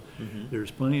there, so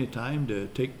there's plenty of time to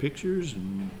take pictures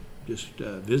and just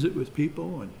visit with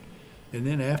people. And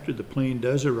then after the plane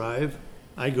does arrive,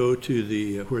 I go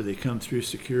to where they come through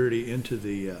security into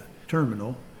the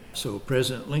terminal. So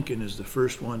President Lincoln is the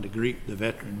first one to greet the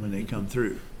veteran when they come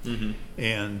through.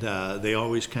 And they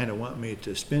always kind of want me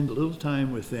to spend a little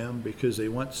time with them because they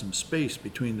want some space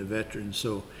between the veterans,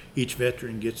 so each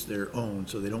veteran gets their own,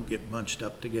 so they don't get bunched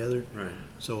up together. Right.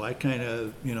 So I kind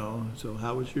of, so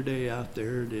how was your day out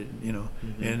there?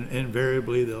 And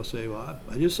invariably they'll say, well,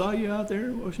 I just saw you out there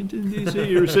in Washington, D.C.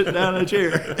 You were sitting down in a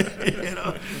chair.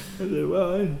 I said,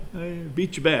 well, I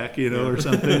beat you back, or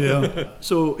something.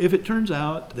 So if it turns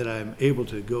out that I'm able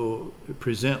to go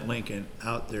present Lincoln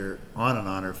out there on an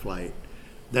honor flight,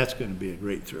 that's going to be a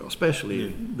great thrill, especially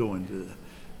going to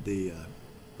the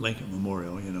Lincoln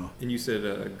Memorial, And you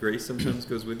said Grace sometimes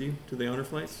goes with you to the honor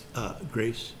flights?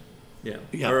 Grace? Yeah.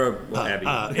 Yeah. Or, Abby.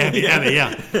 Abby,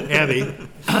 yeah.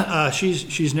 Abby.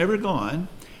 She's never gone.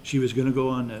 She was going to go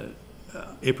on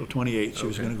April 28th. She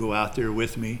was going to go out there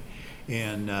with me,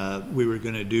 and we were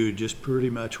going to do just pretty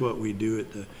much what we do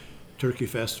at the Turkey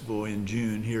Festival in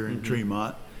June here in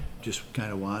Tremont, just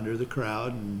kind of wander the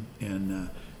crowd and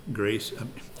Grace,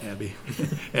 Abby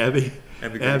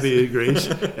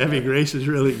Grace is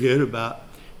really good about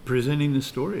presenting the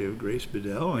story of Grace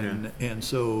Bedell, and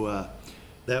so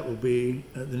that will be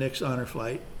the next honor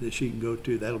flight that she can go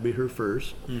to. That'll be her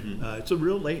first. It's a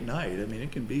real late night. I mean,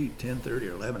 it can be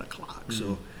 10:30 or 11 o'clock.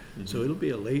 So it'll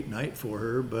be a late night for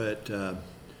her, but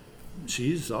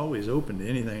she's always open to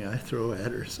anything I throw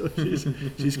at her. So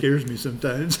she scares me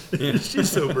sometimes.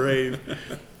 She's so brave.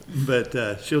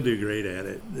 But she'll do great at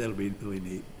it. That'll be really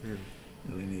neat.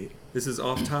 Really neat. This is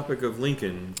off topic of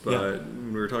Lincoln, but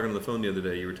when we were talking on the phone the other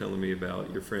day, you were telling me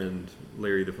about your friend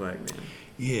Larry the Flag Man.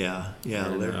 Yeah,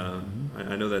 And, Larry.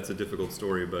 I know that's a difficult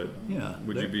story, but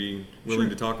would Larry, you be willing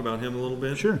to talk about him a little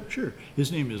bit? Sure.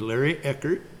 His name is Larry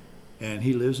Eckert, and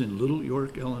he lives in Little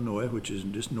York, Illinois, which is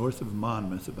just north of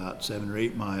Monmouth, about 7 or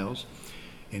 8 miles.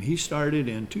 And he started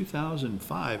in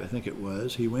 2005, I think it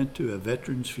was. He went to a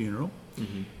veteran's funeral.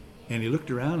 And he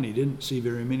looked around and he didn't see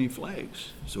very many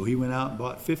flags. So he went out and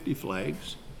bought 50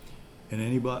 flags, and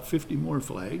then he bought 50 more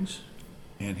flags,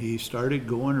 and he started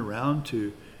going around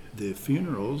to the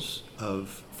funerals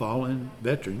of fallen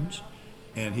veterans,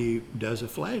 and he does a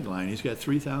flag line. He's got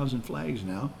 3,000 flags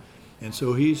now, and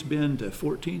so he's been to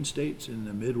 14 states in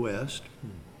the Midwest,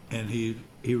 and he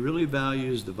really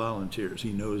values the volunteers.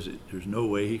 He knows that there's no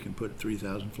way he can put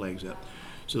 3,000 flags up.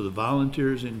 So the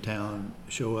volunteers in town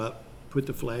show up, put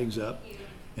the flags up,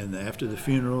 and after the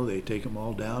funeral they take them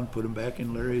all down, put them back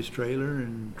in Larry's trailer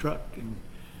and truck, and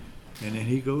then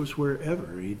he goes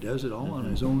wherever. He does it all on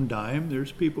his own dime.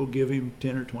 There's people give him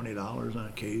 $10 or $20 on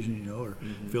occasion, or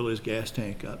fill his gas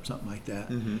tank up, something like that.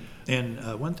 And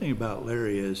one thing about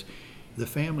Larry is the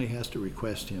family has to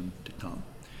request him to come.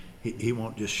 He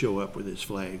won't just show up with his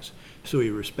flags. So he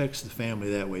respects the family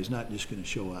that way. He's not just going to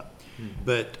show up.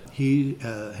 But he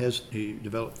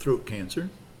developed throat cancer.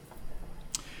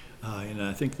 And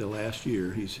I think the last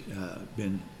year he's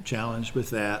been challenged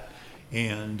with that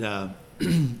and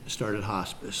started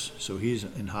hospice. So he's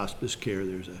in hospice care.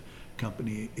 There's a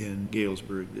company in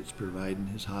Galesburg that's providing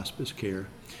his hospice care.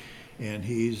 And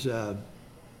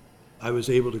I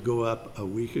was able to go up a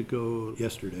week ago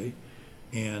yesterday,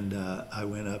 and I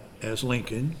went up as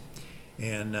Lincoln,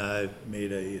 and I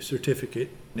made a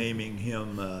certificate naming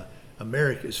him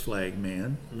America's Flag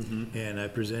Man, and I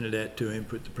presented that to him,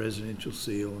 put the presidential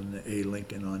seal and the A.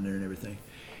 Lincoln on there and everything,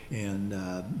 and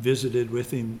visited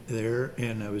with him there,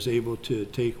 and I was able to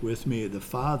take with me the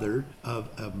father of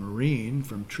a Marine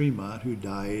from Tremont who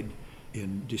died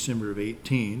in December of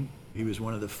 18. He was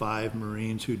one of the 5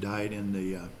 Marines who died in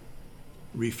the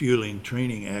refueling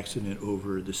training accident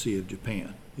over the Sea of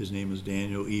Japan. His name was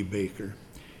Daniel E. Baker,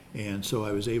 and so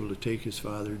I was able to take his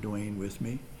father, Dwayne, with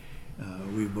me.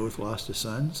 We both lost a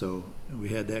son, so we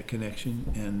had that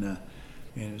connection, and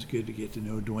it was good to get to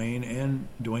know Dwayne, and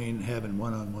Dwayne having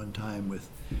one-on-one time with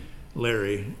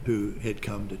Larry, who had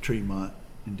come to Tremont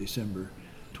in December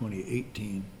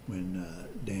 2018 when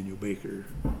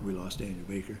we lost Daniel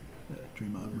Baker,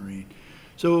 Tremont Marine.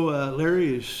 So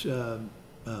Larry is,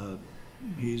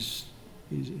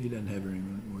 he doesn't have very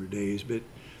more days, but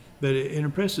it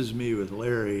impresses me with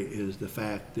Larry is the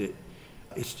fact that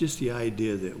it's just the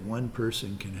idea that one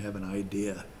person can have an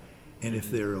idea, and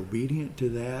if they're obedient to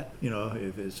that,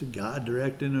 if it's God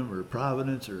directing them or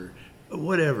providence or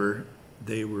whatever,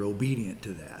 they were obedient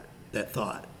to that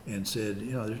thought and said,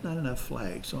 there's not enough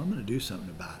flags, so I'm going to do something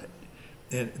about it.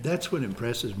 And that's what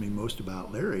impresses me most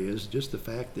about Larry is just the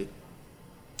fact that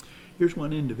here's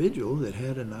one individual that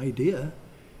had an idea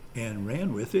and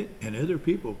ran with it, and other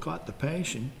people caught the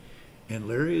passion. And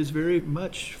Larry is very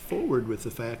much forward with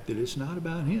the fact that it's not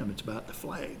about him, it's about the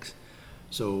flags.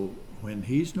 So when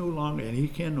he's no longer, and he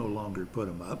can no longer put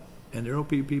them up, And there'll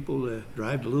be people that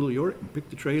drive to Little York and pick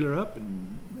the trailer up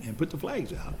and put the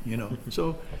flags out, you know.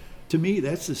 So to me,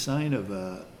 that's the sign of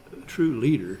a true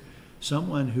leader,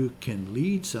 someone who can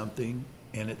lead something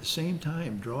and at the same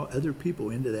time draw other people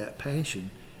into that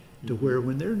passion to where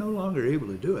when they're no longer able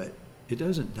to do it, it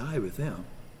doesn't die with them.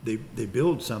 They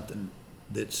build something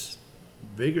that's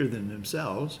bigger than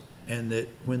themselves, and that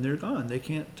when they're gone, they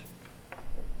can't,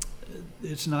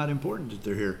 it's not important that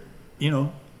they're here, you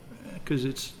know, because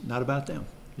it's not about them.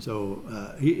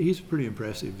 So he's a pretty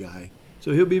impressive guy.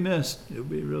 So he'll be missed. He'll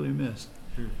be really missed.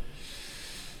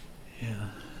 Yeah.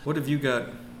 What have you got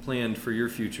planned for your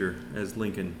future as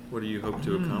Lincoln? What do you hope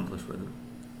to accomplish with it?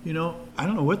 You know, I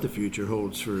don't know what the future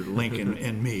holds for Lincoln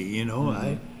and me, you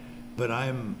know, but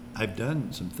I've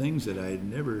done some things that I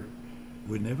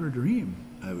would never dream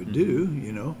I would do,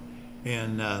 you know,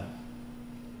 and I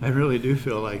really do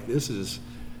feel like this is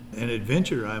an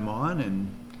adventure I'm on,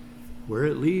 and where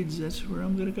it leads, that's where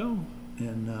I'm going to go,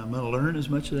 and I'm going to learn as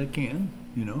much as I can,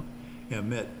 you know. And I've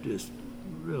met just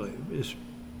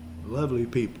lovely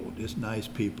people, just nice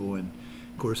people, and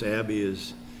of course Abby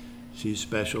she's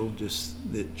special,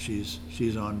 just that she's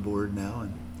on board now,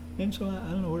 and so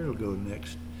I don't know where it'll go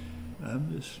next.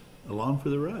 I'm just along for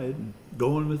the ride and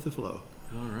going with the flow.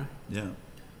 All right. Yeah.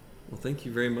 Well, thank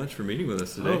you very much for meeting with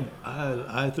us today. Oh,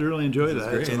 I thoroughly enjoyed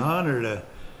that. It's an honor to.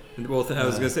 Well, I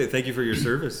was going to say thank you for your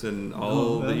service and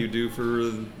all that you do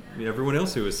for everyone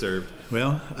else who has served.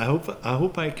 Well, I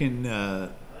hope I can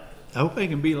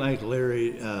be like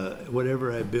Larry.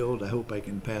 Whatever I build, I hope I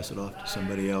can pass it off to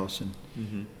somebody else,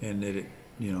 and that it,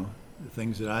 you know, the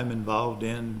things that I'm involved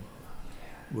in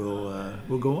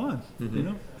will go on. You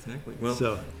know. Exactly. Well,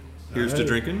 so here's to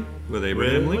drinking with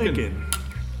Abraham Lincoln.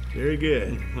 Very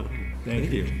good.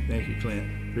 Thank you. you. Thank you,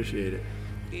 Clint. Appreciate it.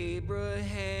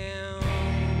 Abraham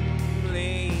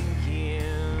Lincoln.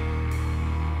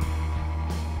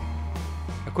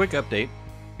 A quick update.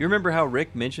 You remember how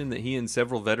Rick mentioned that he and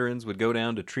several veterans would go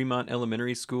down to Tremont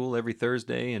Elementary School every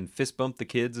Thursday and fist bump the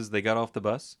kids as they got off the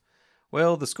bus?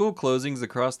 Well, the school closings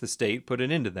across the state put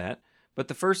an end to that, but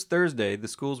the first Thursday the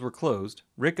schools were closed,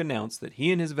 Rick announced that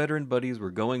he and his veteran buddies were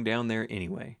going down there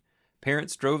anyway.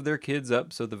 Parents drove their kids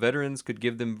up so the veterans could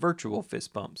give them virtual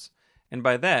fist bumps. And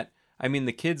by that, I mean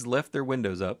the kids left their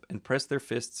windows up and pressed their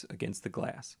fists against the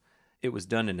glass. It was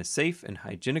done in a safe and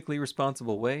hygienically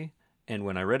responsible way, and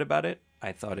when I read about it,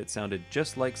 I thought it sounded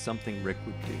just like something Rick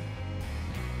would do.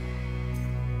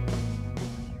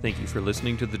 Thank you for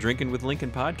listening to the Drinkin' with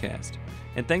Lincoln podcast,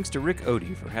 and thanks to Rick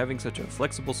Odie for having such a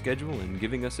flexible schedule and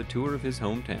giving us a tour of his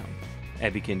hometown,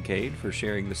 Abby Kincaid for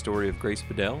sharing the story of Grace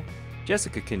Bedell,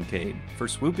 Jessica Kincaid for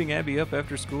swooping Abby up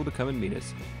after school to come and meet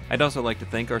us. I'd also like to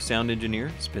thank our sound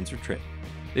engineer, Spencer Tripp.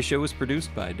 This show was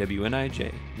produced by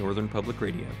WNIJ, Northern Public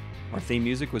Radio. Our theme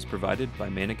music was provided by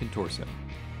Mannequin Torso.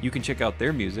 You can check out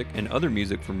their music and other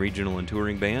music from regional and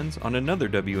touring bands on another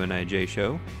WNIJ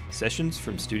show, Sessions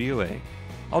from Studio A.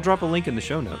 I'll drop a link in the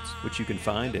show notes, which you can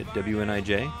find at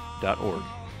WNIJ.org.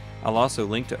 I'll also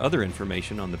link to other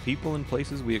information on the people and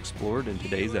places we explored in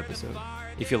today's episode.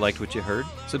 If you liked what you heard,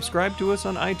 subscribe to us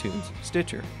on iTunes,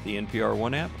 Stitcher, the NPR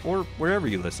One app, or wherever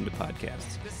you listen to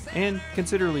podcasts. And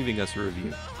consider leaving us a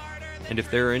review. And if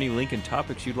there are any Lincoln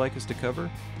topics you'd like us to cover,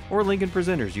 or Lincoln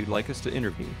presenters you'd like us to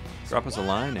interview, drop us a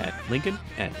line at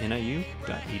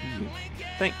lincoln@niu.edu.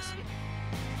 Thanks.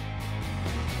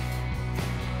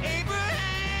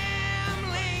 Abraham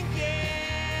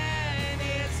Lincoln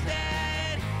is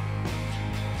dead.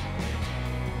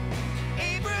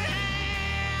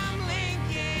 Abraham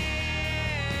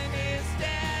Lincoln is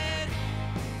dead.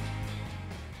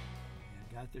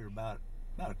 Got there about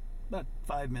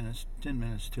 5 minutes, 10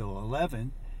 minutes till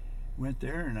 11. Went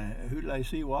there, and who did I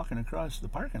see walking across the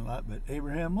parking lot but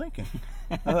Abraham Lincoln?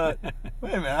 I thought,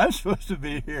 wait a minute, I'm supposed to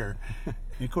be here. And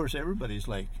of course, everybody's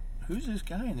like, who's this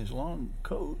guy in his long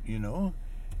coat, you know?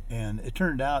 And it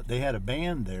turned out they had a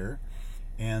band there,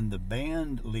 and the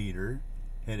band leader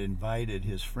had invited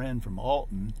his friend from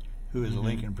Alton, who is a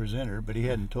Lincoln presenter, but he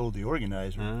hadn't told the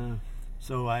organizer.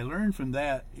 So I learned from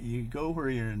that, you go where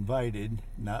you're invited,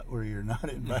 not where you're not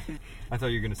invited. I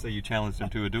thought you were going to say you challenged him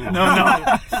to a duel. No,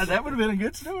 that would have been a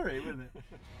good story, wouldn't it?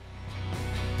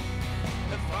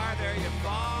 The farther you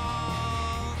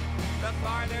fall, the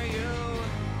farther you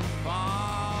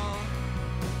fall.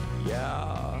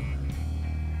 Yeah.